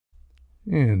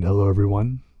And hello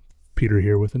everyone, Peter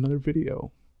here with another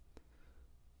video.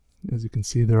 As you can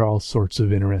see, there are all sorts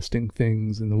of interesting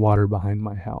things in the water behind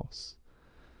my house.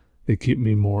 They keep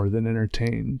me more than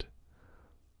entertained.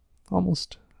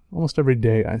 Almost every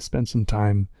day I spend some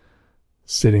time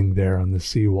sitting there on the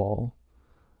seawall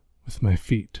with my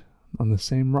feet on the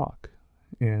same rock,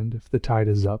 and if the tide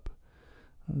is up,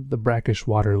 the brackish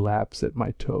water laps at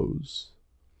my toes.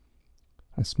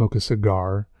 I smoke a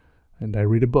cigar and I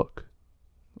read a book,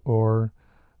 or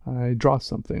I draw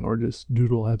something, or just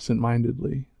doodle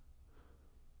absent-mindedly.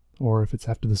 Or if it's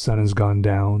after the sun has gone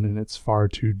down and it's far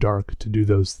too dark to do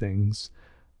those things,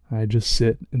 I just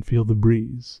sit and feel the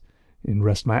breeze and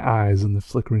rest my eyes on the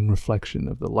flickering reflection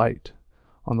of the light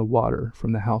on the water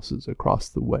from the houses across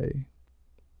the way.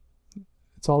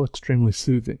 It's all extremely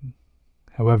soothing,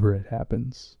 however it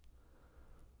happens.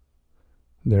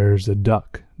 There's a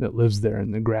duck that lives there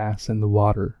in the grass and the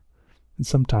water, and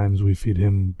sometimes we feed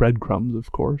him breadcrumbs,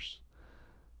 of course.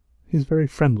 He's very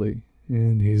friendly,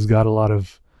 and he's got a lot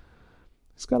of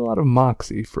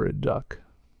moxie for a duck.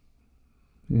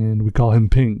 And we call him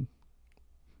Ping.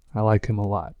 I like him a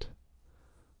lot.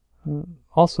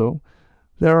 Also,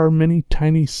 there are many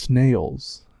tiny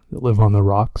snails that live on the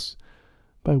rocks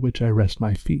by which I rest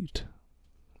my feet.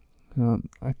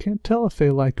 I can't tell if they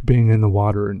like being in the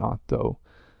water or not, though.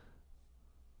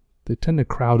 They tend to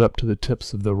crowd up to the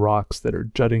tips of the rocks that are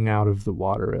jutting out of the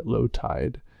water at low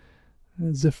tide,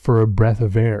 as if for a breath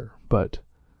of air, but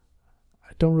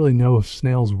I don't really know if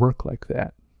snails work like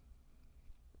that.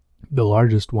 The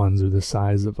largest ones are the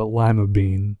size of a lima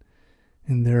bean,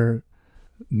 and there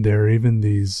are even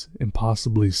these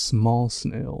impossibly small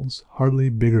snails, hardly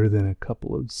bigger than a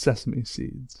couple of sesame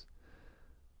seeds.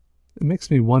 It makes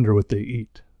me wonder what they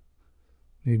eat.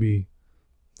 Maybe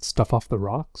stuff off the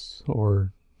rocks,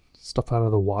 or stuff out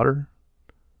of the water?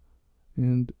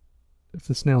 And if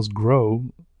the snails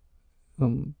grow,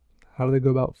 how do they go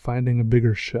about finding a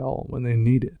bigger shell when they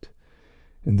need it,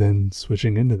 and then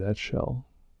switching into that shell?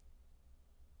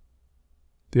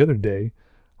 The other day,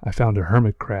 I found a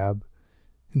hermit crab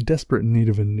in desperate need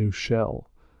of a new shell.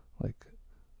 Like,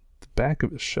 the back of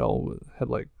his shell had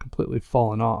completely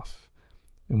fallen off,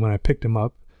 and when I picked him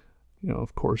up,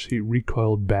 of course he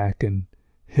recoiled back and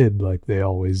hid like they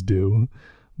always do.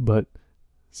 But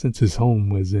since his home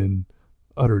was in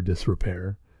utter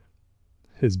disrepair,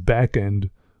 his back end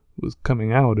was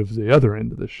coming out of the other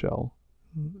end of the shell.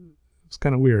 It's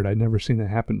kind of weird. I'd never seen that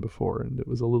happen before, and it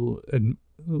was a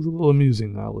little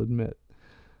amusing, I'll admit.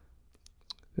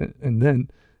 And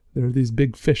then there are these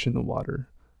big fish in the water.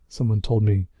 Someone told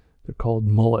me they're called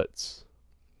mullets.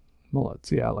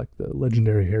 Mullets, yeah, like the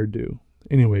legendary hairdo.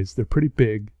 Anyways, they're pretty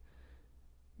big,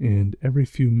 and every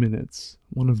few minutes,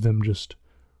 one of them just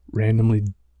randomly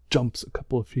jumps a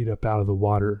couple of feet up out of the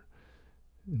water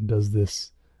and does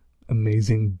this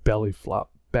amazing belly flop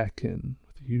back in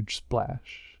with a huge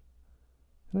splash.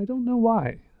 And I don't know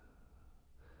why.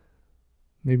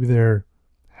 Maybe they're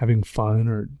having fun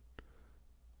or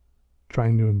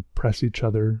trying to impress each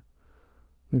other.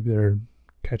 Maybe they're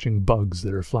catching bugs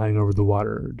that are flying over the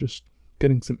water, or just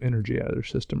getting some energy out of their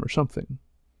system or something.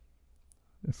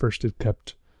 At first it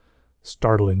kept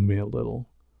startling me a little,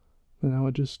 and now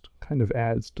it just kind of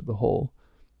adds to the whole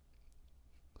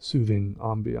soothing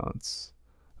ambiance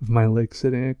of my lake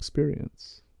sitting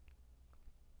experience.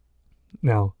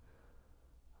 Now,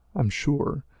 I'm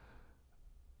sure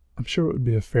it would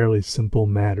be a fairly simple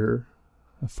matter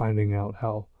of finding out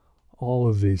how all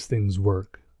of these things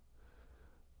work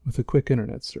with a quick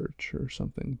internet search or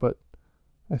something, but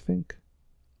I think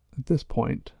at this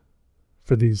point,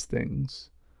 for these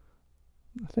things,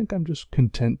 I think I'm just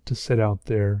content to sit out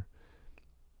there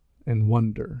and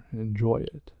wonder and enjoy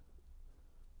it.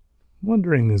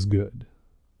 Wondering is good.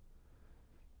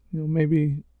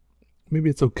 Maybe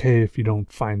it's okay if you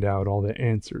don't find out all the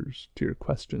answers to your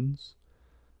questions,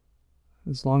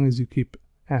 as long as you keep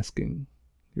asking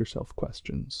yourself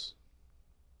questions.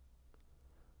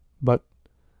 But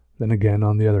then again,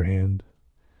 on the other hand,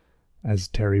 as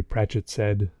Terry Pratchett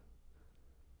said,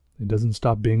 it doesn't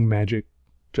stop being magic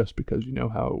just because you know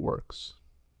how it works.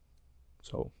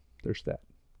 So there's that.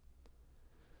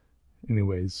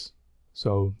 Anyways,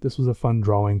 so this was a fun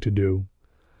drawing to do.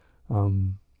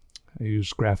 I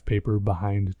used graph paper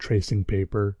behind tracing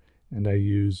paper, and I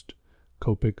used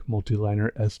Copic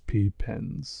Multiliner SP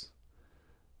pens.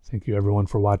 Thank you everyone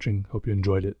for watching. Hope you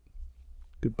enjoyed it.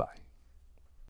 Goodbye.